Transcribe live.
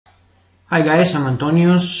Hi guys, I'm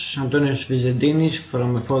Antonios Vizentinis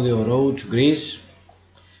from Methodio Road, Greece,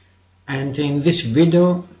 and in this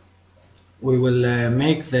video we will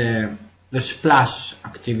make the splash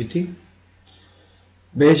activity.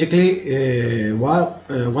 Basically,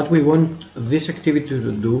 what we want this activity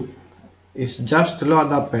to do is just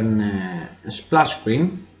load up a splash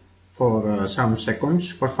screen for some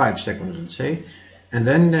seconds, for 5 seconds let's say, and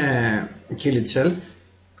then kill itself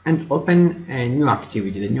and open a new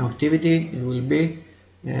activity. The new activity will be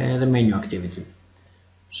the menu activity.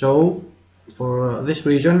 So for this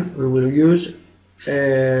reason we will use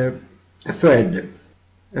a thread.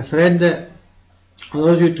 A thread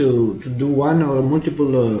allows you to do one or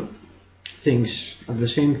multiple things at the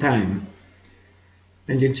same time,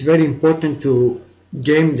 and it's very important to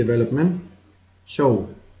game development. So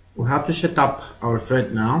we have to set up our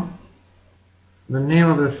thread now. The name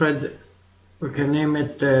of the thread, we can name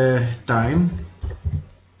it time.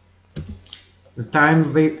 The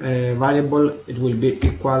time variable, it will be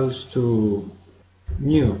equals to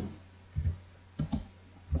new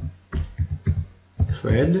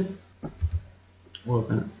thread,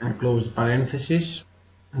 open and close the parentheses,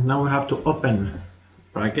 and now we have to open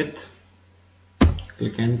bracket,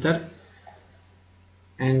 click enter,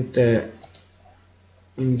 and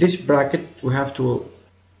in this bracket we have to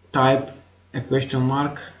type a question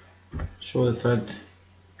mark, show the thread,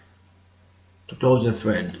 to close the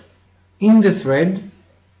thread. In the thread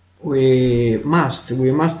we must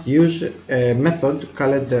use a method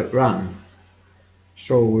called run.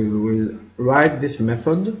 So we will write this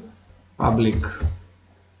method, public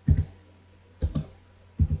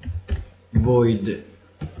void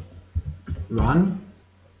run,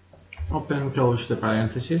 open and close the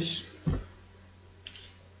parentheses,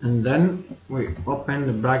 and then we open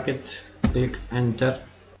the bracket, click enter,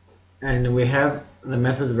 and we have the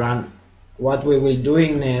method run. What we will do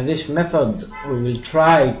in this method, we will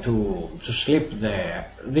try to sleep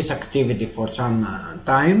this activity for some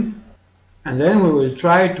time, and then we will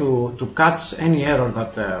try to catch any error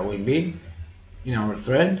that will be in our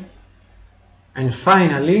thread, and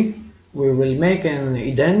finally we will make an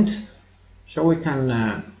indent so we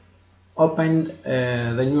can open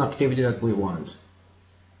the new activity that we want.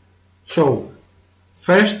 So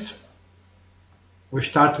first we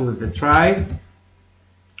start with the try,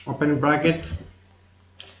 open bracket,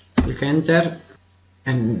 click enter,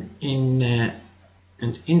 and in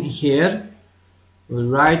here we'll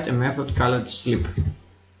write a method called sleep.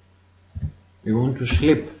 We want to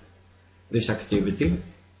sleep this activity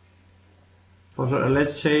for,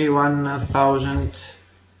 let's say, 1000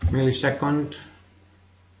 millisecond,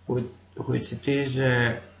 which it is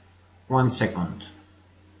 1 second.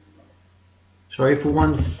 So if we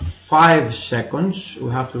want 5 seconds, we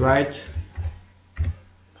have to write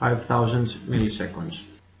 5000 milliseconds,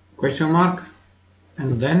 question mark,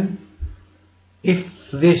 and then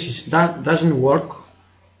if this doesn't work,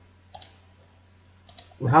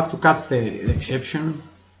 we have to catch the exception,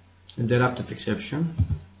 interrupted exception.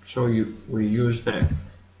 So we use the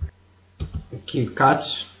key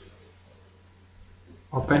catch,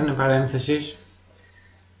 open a parenthesis.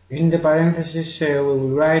 In the parenthesis we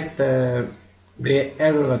will write the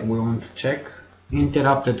error that we want to check,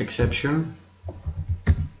 interrupted exception,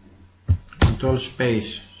 control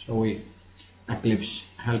space, so Eclipse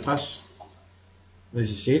help us, this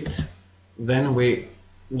is it. Then we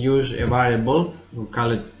use a variable, we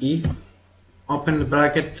call it E, open the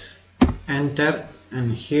bracket, enter,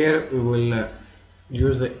 and here we will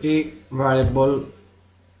use the E variable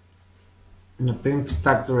in a print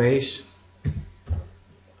stacked arrays,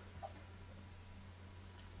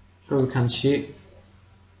 so we can see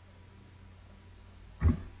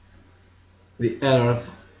the error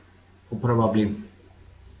who probably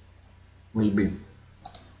will be.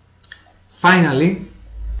 Finally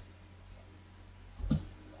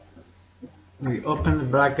we open the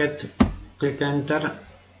bracket, click enter.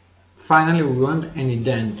 Finally we want an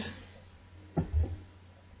indent.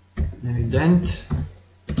 An indent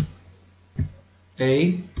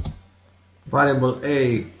A, variable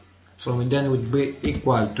A from indent would be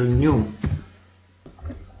equal to new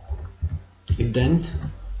indent.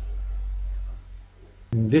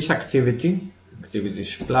 In this activity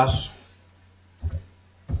splash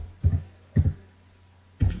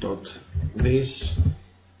dot this,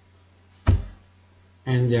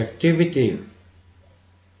 and the activity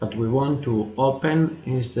that we want to open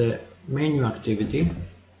is the menu activity.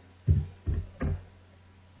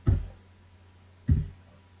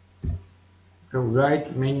 So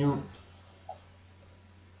write menu,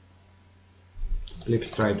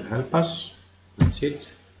 Eclipse try to help us, that's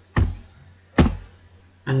it.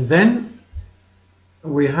 And then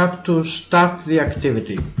we have to start the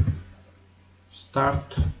activity.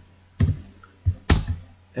 Start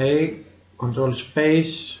A, control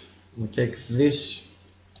space, we take this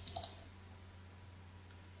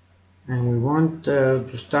and we want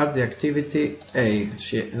to start the activity A.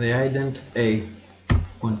 See, the ident A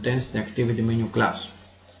contains the activity menu class.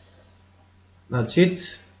 That's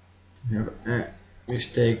it. We have a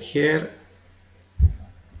mistake here.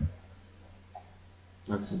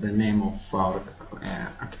 That's the name of our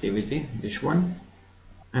activity, this one.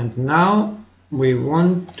 And now we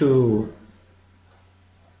want to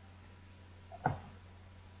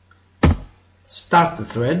start the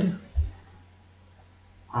thread.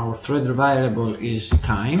 Our thread variable is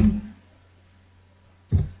time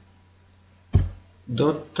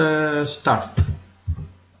dot start.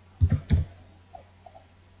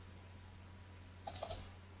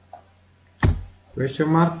 Question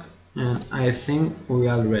mark, and I think we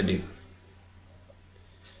are ready.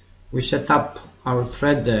 We set up our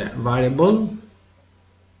thread variable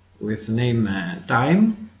with name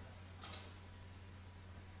time.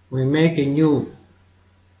 We make a new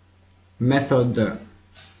method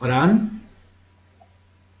run.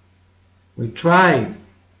 We try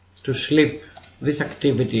to sleep this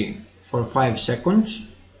activity for 5 seconds.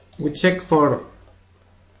 We check for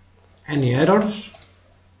any errors,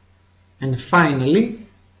 and finally,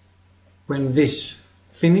 when this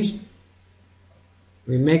finished,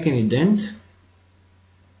 we make an indent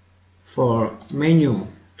for menu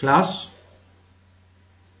class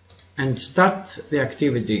and start the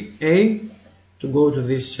activity A to go to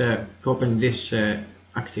this to open this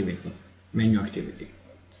activity, menu activity.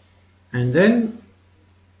 And then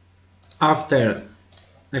after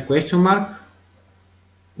the question mark,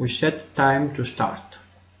 we set time to start.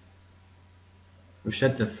 We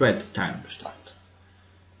set the thread time to start.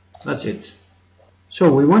 That's it.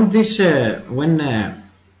 So we want this when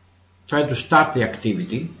try to start the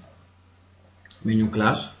activity menu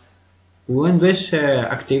class, we want this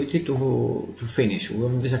activity to finish. We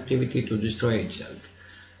want this activity to destroy itself.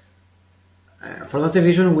 For that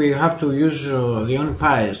reason, we have to use the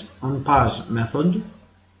onPause method,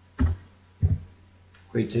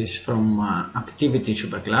 which is from activity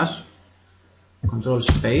superclass. Control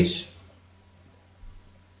space.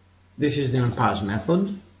 This is the onPause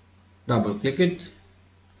method. Double click it,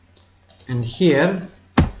 and here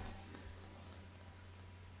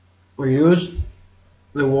we use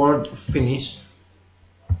the word finish.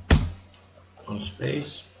 Control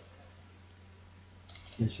space.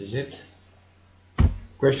 This is it.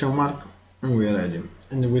 Question mark, and we are ready.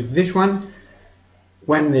 And with this one,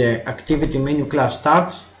 when the activity menu class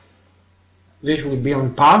starts, this will be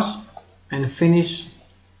on pause and finish,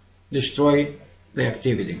 destroy the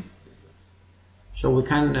activity. So we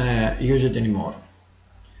can't use it anymore.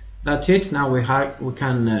 That's it. Now we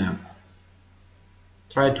can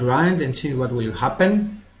try to run it and see what will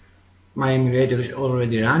happen. My emulator is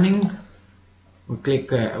already running. We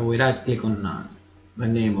right click on the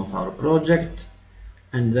name of our project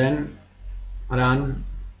and then run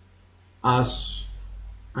as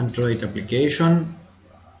Android application,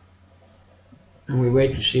 and we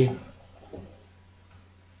wait to see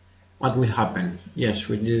what will happen. Yes,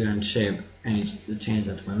 we didn't save any the change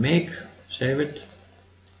that we make. Save it,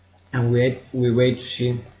 and we wait to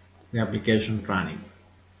see the application running.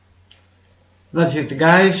 That's it,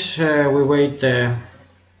 guys. We wait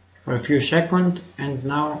for a few seconds, and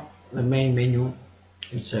now the main menu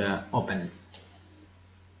is open.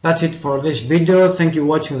 That's it for this video. Thank you for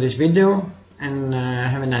watching this video, and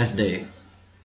have a nice day.